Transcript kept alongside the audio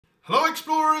Hello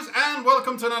explorers and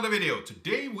welcome to another video.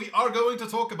 Today we are going to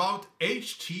talk about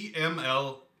htmx,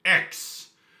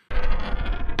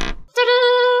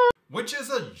 which is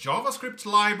a JavaScript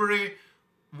library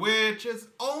which is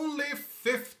only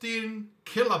 15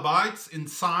 kilobytes in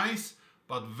size,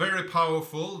 but very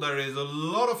powerful. There is a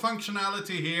lot of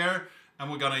functionality here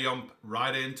and we're gonna jump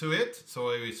right into it. So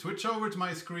we switch over to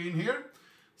my screen here.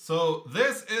 So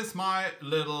this is my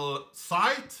little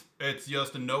site. It's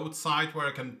just a note site where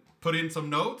I can put in some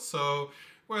notes. So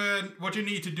what you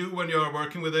need to do when you're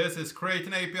working with this is create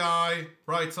an API,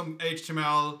 write some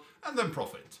HTML, and then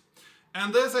profit.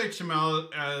 And this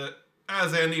HTML,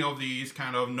 as any of these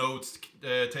kind of notes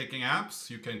taking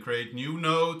apps, you can create new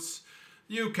notes,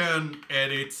 you can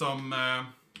edit some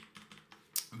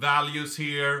values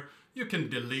here, you can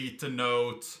delete the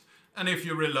note, and if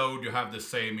you reload you have the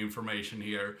same information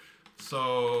here.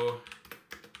 So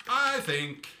I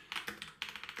think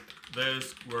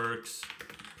this works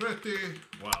pretty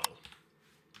well.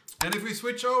 And if we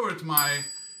switch over to my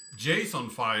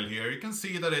JSON file here, you can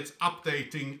see that it's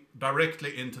updating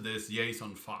directly into this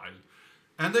JSON file.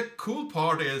 And the cool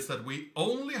part is that we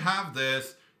only have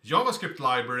this JavaScript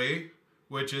library,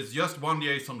 which is just one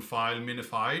JSON file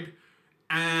minified,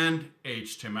 and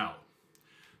HTML.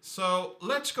 So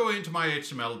let's go into my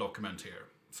HTML document here.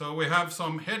 So we have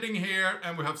some heading here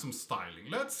and we have some styling.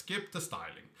 Let's skip the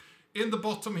styling. In the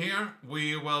bottom here,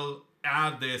 we will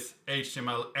add this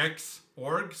htmx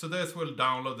org. So this will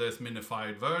download this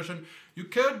minified version. You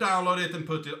could download it and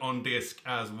put it on disk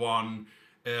as one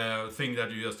thing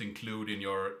that you just include in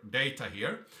your data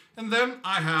here. And then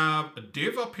I have a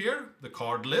div up here, the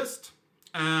card list,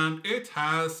 and it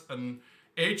has an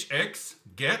hx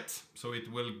get, so it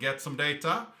will get some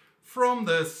data from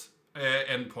this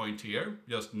endpoint here,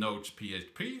 just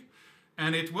nodes.php.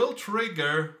 And it will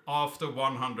trigger after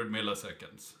 100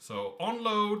 milliseconds. So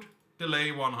onload,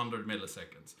 delay 100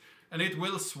 milliseconds. And it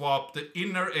will swap the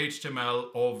inner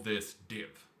HTML of this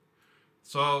div.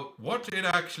 So what it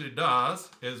actually does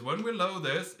is when we load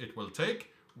this, it will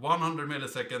take 100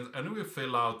 milliseconds and we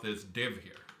fill out this div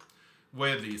here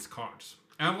with these cards.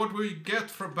 And what we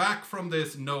get back from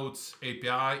this nodes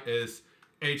API is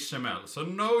HTML. So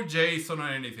no JSON or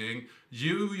anything.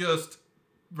 You just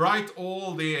write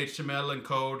all the HTML and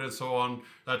code and so on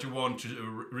that you want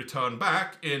to return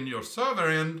back in your server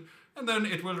end, and then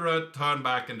it will return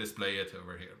back and display it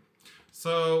over here.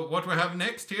 So what we have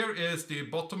next here is the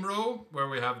bottom row where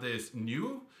we have this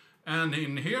new, and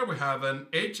in here we have an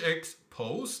hx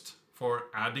post for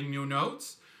adding new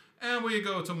notes, and we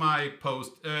go to my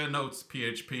post notes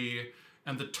PHP,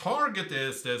 and the target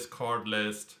is this card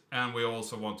list, and we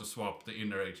also want to swap the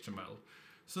inner HTML.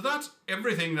 So that's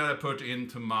everything that I put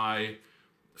into my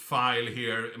file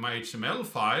here, my HTML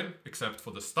file, except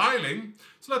for the styling.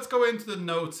 So let's go into the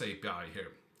Notes API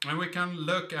here. And we can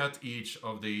look at each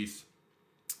of these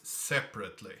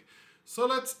separately. So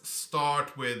let's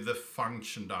start with the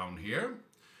function down here.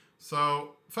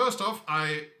 So first off,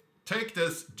 I take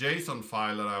this JSON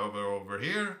file that I have over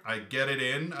here. I get it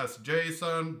in as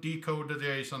JSON, decode the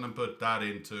JSON, and put that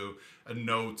into a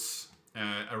notes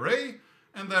array.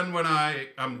 And then when I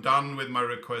am done with my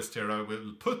request here, I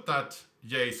will put that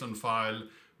JSON file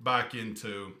back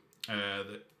into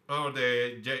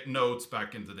the notes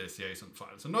back into this JSON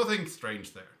file. So nothing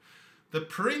strange there. The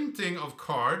printing of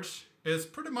cards is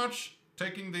pretty much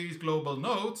taking these global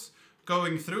notes,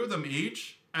 going through them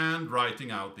each, and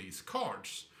writing out these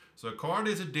cards. So a card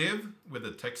is a div with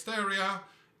a text area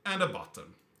and a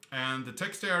button. And the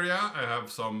text area, I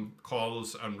have some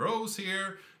columns and rows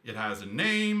here. It has a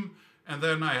name. And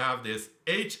then I have this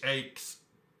hx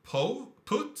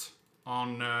put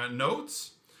on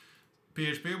notes,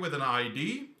 PHP with an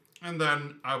ID. And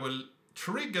then I will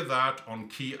trigger that on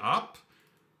key up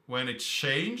when it's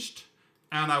changed.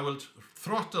 And I will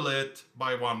throttle it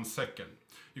by 1 second.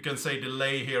 You can say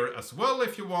delay here as well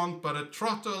if you want, but a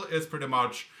throttle is pretty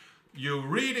much you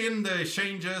read in the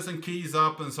changes and keys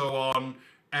up and so on.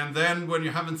 And then when you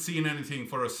haven't seen anything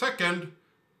for a second,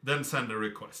 then send a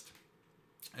request.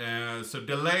 So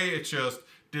delay, it's just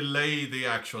delay the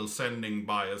actual sending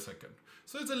by a second.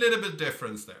 So it's a little bit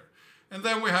difference there. And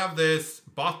then we have this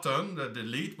button, the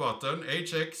delete button,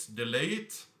 hx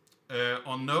delete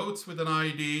on notes with an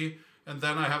ID. And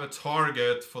then I have a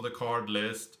target for the card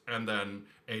list and then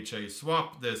HA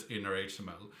swap this inner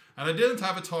HTML. And I didn't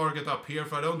have a target up here,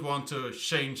 for I don't want to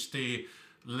change the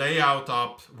layout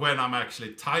up when I'm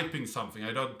actually typing something.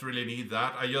 I don't really need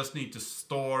that. I just need to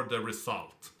store the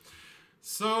result.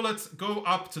 So let's go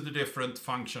up to the different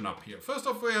function up here. First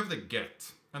off, we have the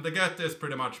get. And the get is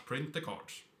pretty much print the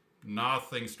cards.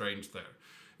 Nothing strange there.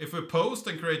 If we post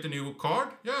and create a new card,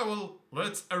 yeah, well,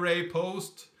 let's array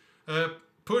post,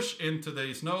 push into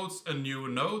these nodes a new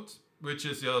node, which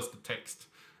is just the text,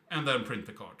 and then print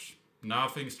the cards.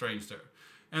 Nothing strange there.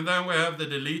 And then we have the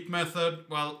delete method.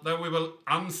 Well, then we will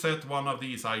unset one of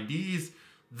these IDs.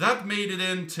 That made it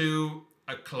into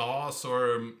a class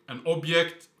or an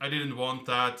object. I didn't want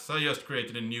that, so I just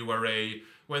created a new array,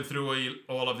 went through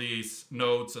all of these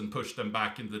nodes and pushed them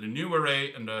back into the new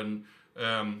array, and then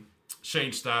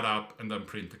changed that up and then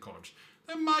print the cards.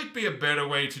 There might be a better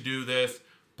way to do this,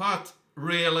 but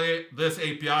really this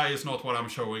API is not what I'm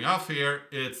showing off here.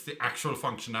 It's the actual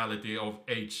functionality of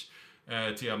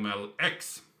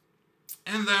htmx.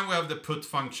 And then we have the put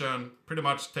function, pretty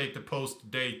much take the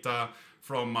post data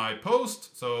from my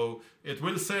post. So it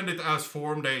will send it as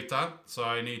form data. So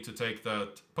I need to take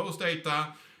that post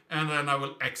data, and then I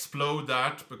will explode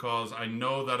that because I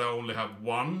know that I only have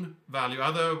one value.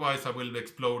 Otherwise I will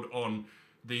explode on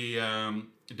the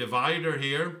divider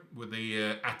here with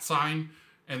the @ sign,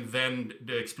 and then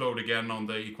they explode again on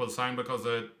the equal sign. Because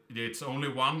it's only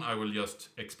one, I will just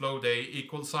explode a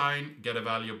equal sign, get a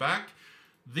value back.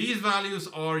 These values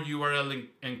are URL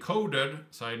encoded,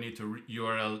 so I need to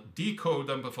URL decode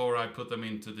them before I put them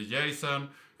into the JSON,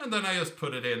 and then I just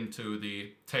put it into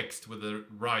the text with the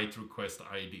right request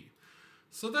ID.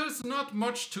 So there's not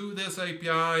much to this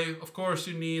API. Of course,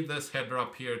 you need this header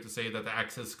up here to say that the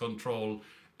access control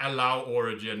allow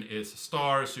origin is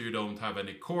star, so you don't have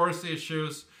any course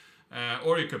issues.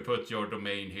 Or you could put your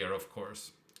domain here, of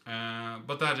course.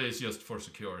 But that is just for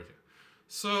security.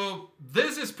 So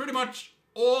this is pretty much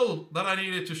all that I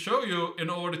needed to show you in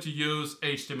order to use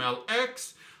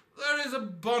htmx. There is a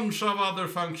bunch of other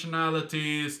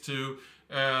functionalities to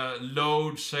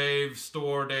load, save,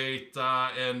 store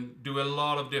data, and do a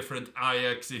lot of different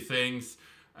IXy things.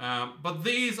 But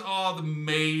these are the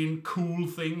main cool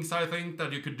things I think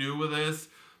that you could do with this.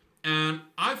 And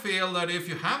I feel that if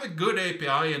you have a good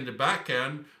API in the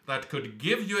backend that could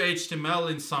give you HTML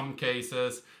in some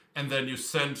cases, and then you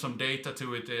send some data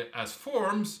to it as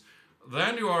forms,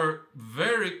 then you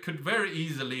could very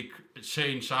easily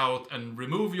change out and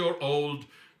remove your old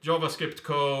JavaScript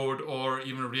code or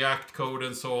even React code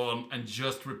and so on, and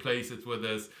just replace it with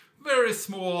this very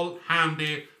small,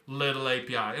 handy little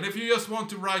API. And if you just want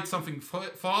to write something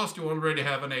fast, you already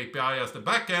have an API as the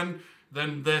backend,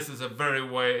 then this is a very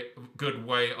good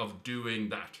way of doing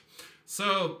that.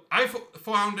 So I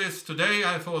found this today.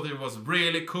 I thought it was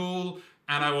really cool,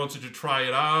 and I wanted to try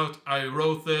it out. I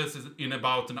wrote this in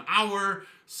about an hour,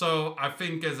 so I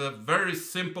think it's a very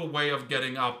simple way of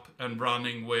getting up and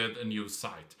running with a new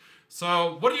site.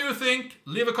 So what do you think?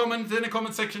 Leave a comment in the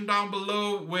comment section down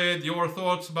below with your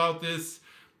thoughts about this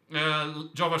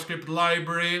JavaScript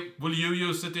library. Will you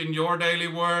use it in your daily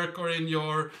work or in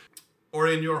your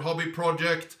hobby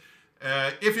project?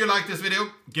 If you like this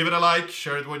video, give it a like,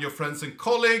 share it with your friends and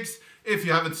colleagues. If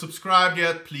you haven't subscribed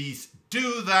yet, please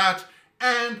do that.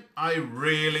 And I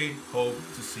really hope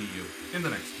to see you in the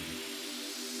next video.